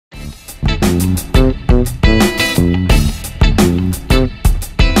Alright,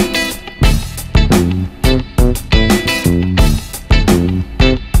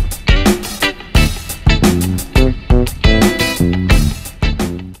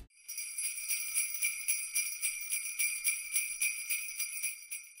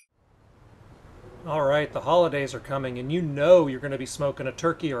 the holidays are coming and you know you're going to be smoking a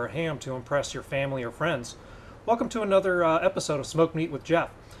turkey or a ham to impress your family or friends. Welcome to another episode of Smoked Meat with Jeff.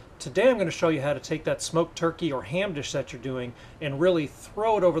 Today I'm going to show you how to take that smoked turkey or ham dish that you're doing and really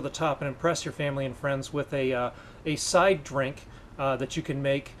throw it over the top and impress your family and friends with a side drink that you can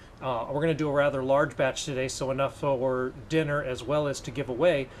make. We're going to do a rather large batch today, so enough for dinner as well as to give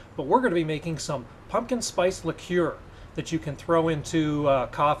away, but we're going to be making some pumpkin spice liqueur that you can throw into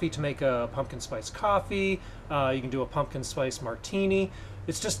coffee to make a pumpkin spice coffee. You can do a pumpkin spice martini.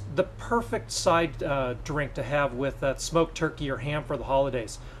 It's just the perfect side drink to have with that smoked turkey or ham for the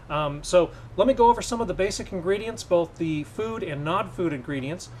holidays. So let me go over some of the basic ingredients, both the food and non-food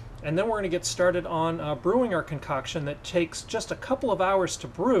ingredients, and then we're going to get started on brewing our concoction that takes just a couple of hours to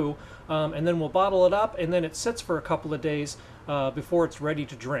brew, and then we'll bottle it up, and then it sits for a couple of days before it's ready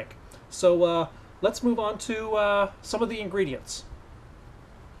to drink. So let's move on to some of the ingredients.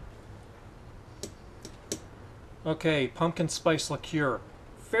 Okay, pumpkin spice liqueur.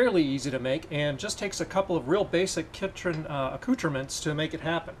 Fairly easy to make and just takes a couple of real basic kitchen accoutrements to make it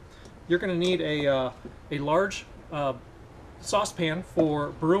happen. You're going to need a large saucepan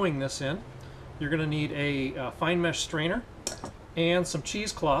for brewing this in. You're going to need a fine mesh strainer and some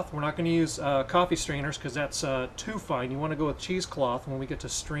cheesecloth. We're not going to use coffee strainers because that's too fine. You want to go with cheesecloth when we get to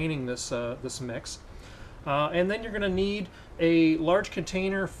straining this this mix. And then you're going to need a large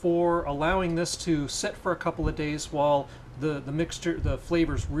container for allowing this to sit for a couple of days while the mixture, the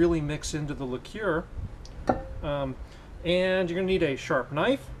flavors really mix into the liqueur. And you're going to need a sharp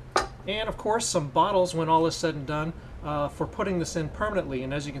knife and of course some bottles when all is said and done for putting this in permanently.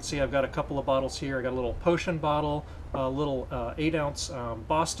 And as you can see, I've got a couple of bottles here. I got a little potion bottle, a little 8-ounce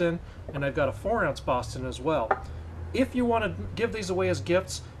Boston, and I've got a 4-ounce Boston as well. If you want to give these away as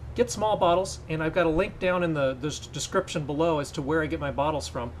gifts, get small bottles, and I've got a link down in the description below as to where I get my bottles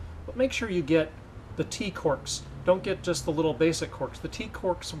from. But make sure you get the tea corks. Don't get just the little basic corks. The tea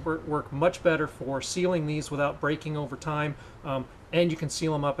corks work much better for sealing these without breaking over time, and you can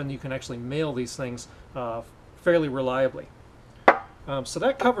seal them up and you can actually mail these things fairly reliably. So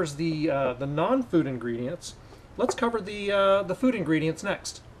that covers the non-food ingredients. Let's cover the food ingredients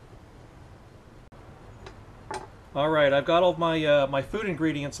next. Alright, I've got all of my food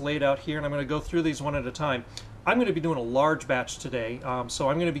ingredients laid out here and I'm going to go through these one at a time. I'm going to be doing a large batch today, so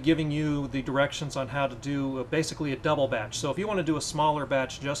I'm going to be giving you the directions on how to do basically a double batch. So if you want to do a smaller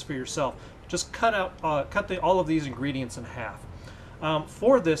batch just for yourself, just cut all of these ingredients in half.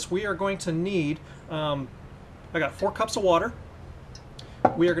 For this, we are going to need, I got 4 cups of water.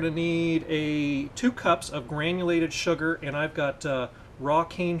 We are going to need 2 cups of granulated sugar, and I've got raw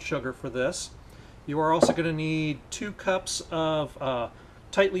cane sugar for this. You are also going to need 2 cups of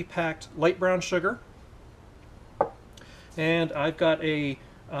tightly packed light brown sugar. And I've got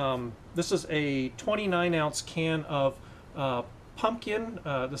this is a 29-ounce can of pumpkin.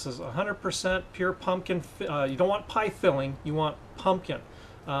 This is 100% pure pumpkin. You don't want pie filling, you want pumpkin.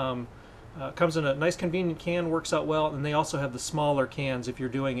 Comes in a nice convenient can, works out well, and they also have the smaller cans if you're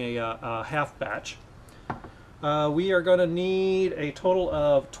doing a half batch. We are going to need a total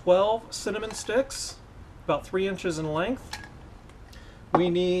of 12 cinnamon sticks, about 3 inches in length. We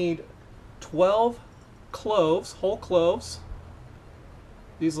need 12 cloves, whole cloves,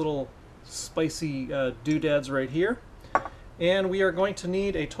 these little spicy doodads right here. And we are going to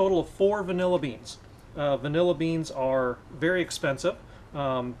need a total of 4 vanilla beans. Vanilla beans are very expensive,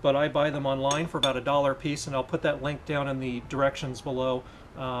 but I buy them online for about $1 a piece, and I'll put that link down in the directions below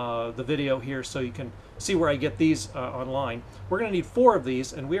the video here so you can see where I get these online. We're going to need 4 of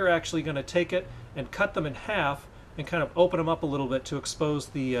these, and we are actually going to take it and cut them in half and kind of open them up a little bit to expose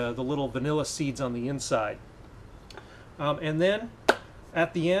the little vanilla seeds on the inside. And then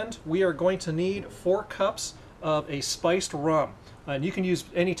at the end we are going to need 4 cups of a spiced rum. And you can use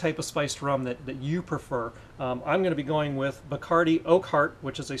any type of spiced rum that you prefer. I'm going to be going with Bacardi Oak Heart,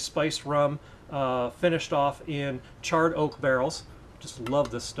 which is a spiced rum finished off in charred oak barrels. Just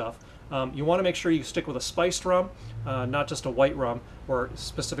love this stuff. You want to make sure you stick with a spiced rum, not just a white rum or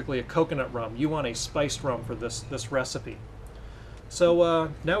specifically a coconut rum. You want a spiced rum for this recipe.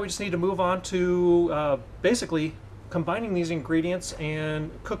 So now we just need to move on to basically combining these ingredients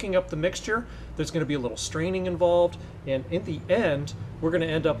and cooking up the mixture. There's going to be a little straining involved, and in the end we're going to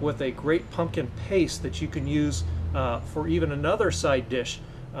end up with a great pumpkin paste that you can use for even another side dish.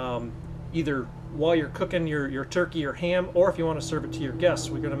 either while you're cooking your turkey or ham, or if you want to serve it to your guests.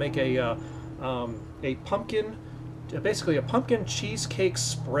 We're going to make a pumpkin, basically a pumpkin cheesecake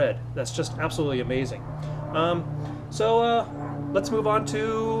spread. That's just absolutely amazing. Let's move on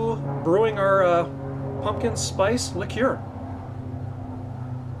to brewing our pumpkin spice liqueur.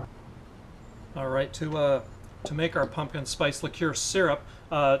 All right, to make our pumpkin spice liqueur syrup,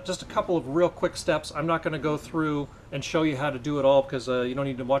 just a couple of real quick steps. I'm not going to go through and show you how to do it all because you don't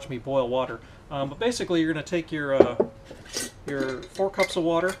need to watch me boil water. But basically, you're going to take your 4 cups of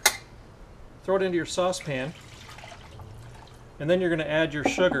water, throw it into your saucepan, and then you're going to add your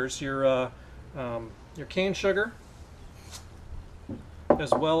sugars, your cane sugar,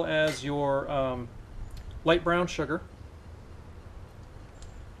 as well as your light brown sugar.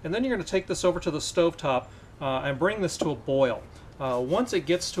 And then you're going to take this over to the stovetop and bring this to a boil. Once it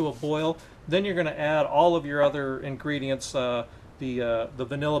gets to a boil, then you're going to add all of your other ingredients, the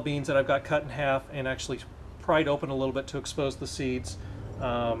vanilla beans that I've got cut in half and actually pried open a little bit to expose the seeds.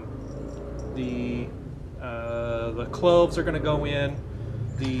 The cloves are going to go in,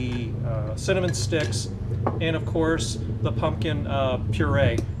 the cinnamon sticks, and of course the pumpkin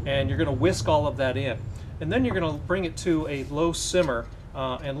puree. And you're going to whisk all of that in. And then you're going to bring it to a low simmer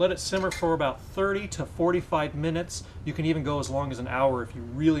and let it simmer for about 30 to 45 minutes. You can even go as long as an hour if you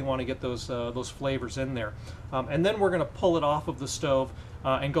really want to get those flavors in there. And then we're going to pull it off of the stove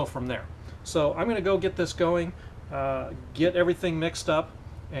and go from there. So I'm going to go get this going, get everything mixed up,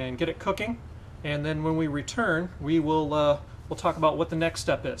 and get it cooking. And then when we return, we'll talk about what the next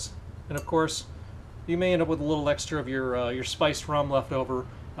step is. And of course, you may end up with a little extra of your spiced rum left over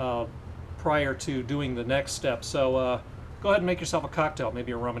prior to doing the next step. So go ahead and make yourself a cocktail,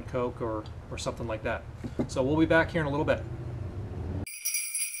 maybe a rum and coke or something like that. So we'll be back here in a little bit.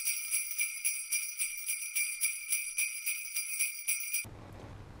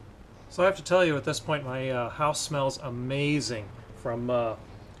 So I have to tell you, at this point, my house smells amazing from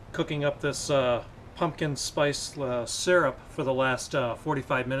cooking up this pumpkin spice syrup for the last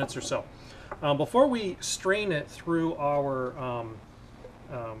 45 minutes or so. Before we strain it through our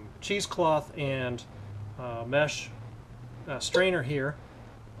cheesecloth and mesh strainer here,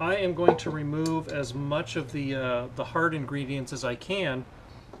 I am going to remove as much of the hard ingredients as I can,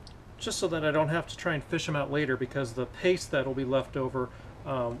 just so that I don't have to try and fish them out later, because the paste that will be left over,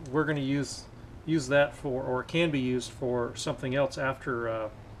 we're going to use that for, or can be used for, something else after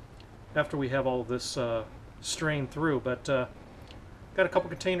we have all of this strained through. But got a couple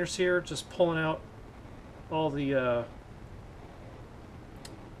containers here, just pulling out all the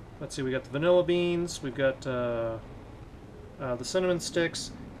let's see, we got the vanilla beans, we've got the cinnamon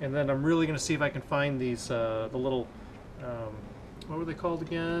sticks, and then I'm really going to see if I can find these the little what were they called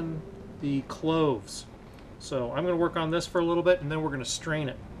again? The cloves. So I'm going to work on this for a little bit, and then we're going to strain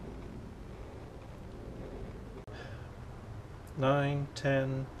it. 9,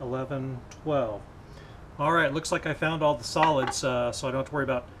 10, 11, 12. Alright, looks like I found all the solids, so I don't have to worry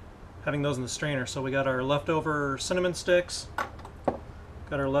about having those in the strainer. So we got our leftover cinnamon sticks,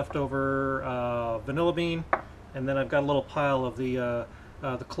 got our leftover vanilla bean, and then I've got a little pile of the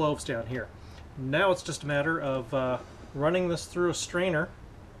cloves down here. Now it's just a matter of running this through a strainer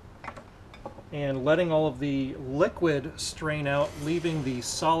and letting all of the liquid strain out, leaving the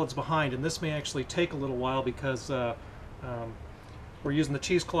solids behind. And this may actually take a little while because we're using the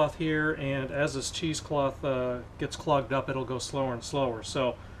cheesecloth here, and as this cheesecloth gets clogged up, it'll go slower and slower.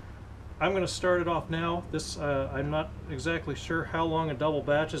 So I'm going to start it off now. This I'm not exactly sure how long a double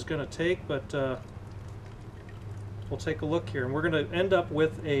batch is going to take, but we'll take a look here. And we're going to end up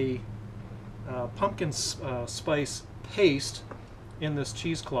with a pumpkin spice paste in this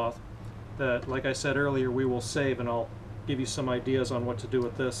cheesecloth that, like I said earlier, we will save, and I'll give you some ideas on what to do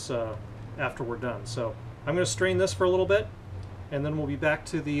with this after we're done. So I'm going to strain this for a little bit, and then we'll be back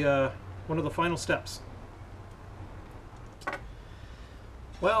to the one of the final steps.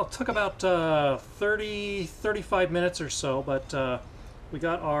 Well, it took about 30-35 minutes or so, but we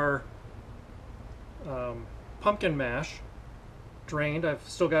got our pumpkin mash drained. I've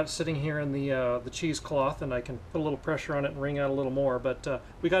still got it sitting here in the cheesecloth, and I can put a little pressure on it and wring out a little more, but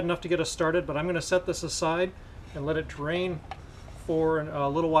we got enough to get us started. But I'm going to set this aside and let it drain for a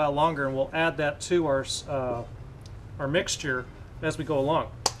little while longer, and we'll add that to our mixture as we go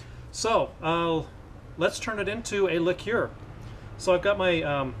along. So let's turn it into a liqueur. So I've got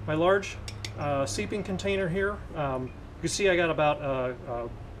my my large seeping container here. You can see I got about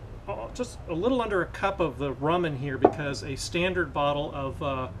just a little under a cup of the rum in here, because a standard bottle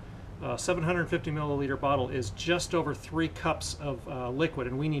of 750 milliliter bottle is just over 3 cups of liquid,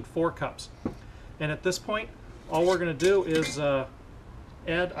 and we need 4 cups. And at this point, all we're going to do is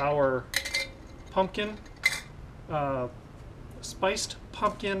add our pumpkin, spiced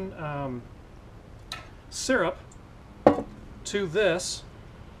pumpkin syrup to this,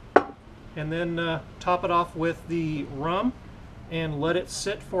 and then top it off with the rum and let it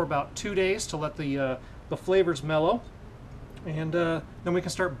sit for about 2 days to let the flavors mellow, and then we can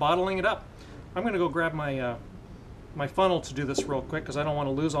start bottling it up. I'm going to go grab my my funnel to do this real quick because I don't want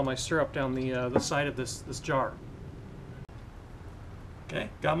to lose all my syrup down the side of this jar. Okay,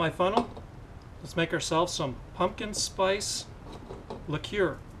 got my funnel. Let's make ourselves some pumpkin spice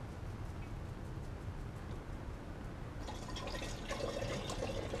liqueur.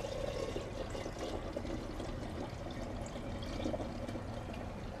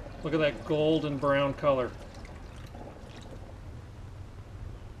 Look at that golden brown color.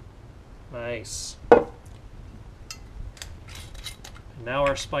 Nice. And now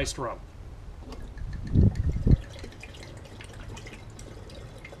our spiced rum.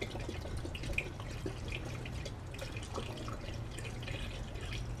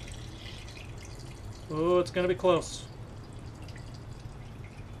 Oh, it's going to be close.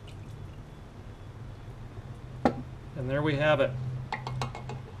 And there we have it.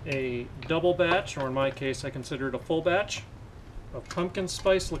 A double batch, or in my case I consider it a full batch, of pumpkin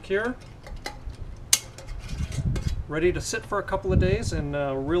spice liqueur. Ready to sit for a couple of days and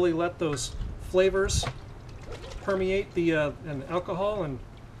really let those flavors permeate the and alcohol, and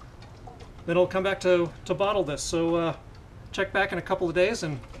then it'll come back to bottle this. So check back in a couple of days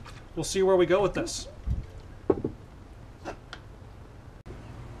and we'll see where we go with this.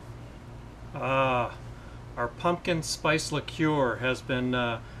 Our pumpkin spice liqueur has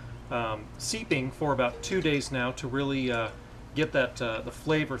been seeping for about 2 days now to really get that the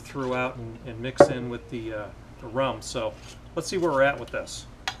flavor throughout and mix in with the rum. So let's see where we're at with this.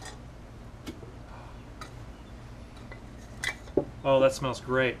 Oh, that smells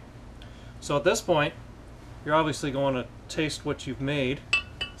great. So at this point, you're obviously going to taste what you've made.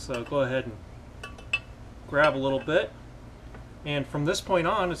 So go ahead and grab a little bit. And from this point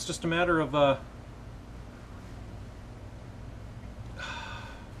on, it's just a matter of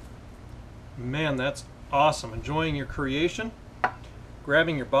man, that's awesome. Enjoying your creation,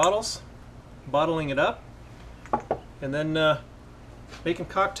 grabbing your bottles, bottling it up, and then making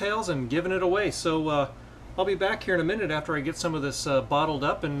cocktails and giving it away. So I'll be back here in a minute after I get some of this bottled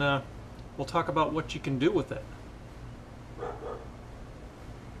up, and we'll talk about what you can do with it.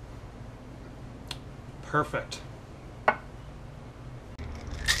 Perfect.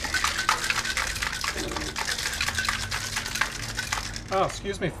 Oh,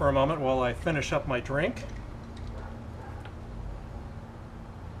 excuse me for a moment while I finish up my drink.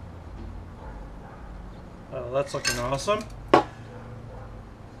 Oh, that's looking awesome.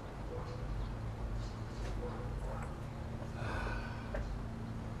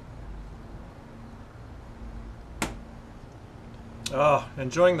 Oh,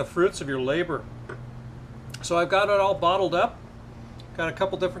 enjoying the fruits of your labor. So I've got it all bottled up. Got a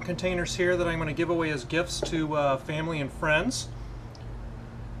couple different containers here that I'm going to give away as gifts to family and friends.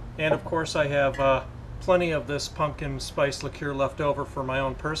 And of course I have plenty of this pumpkin spice liqueur left over for my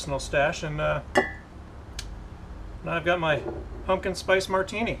own personal stash, and now I've got my pumpkin spice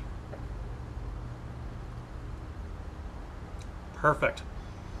martini. Perfect.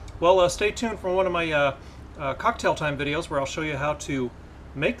 Well, stay tuned for one of my cocktail time videos where I'll show you how to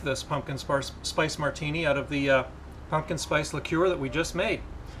make this pumpkin spice martini out of the pumpkin spice liqueur that we just made.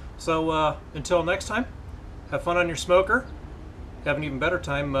 So until next time, have fun on your smoker. Have an even better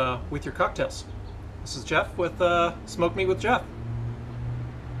time with your cocktails. This is Jeff with Smoke Meat with Jeff.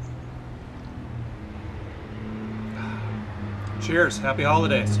 Cheers. Happy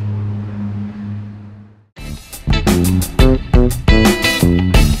holidays.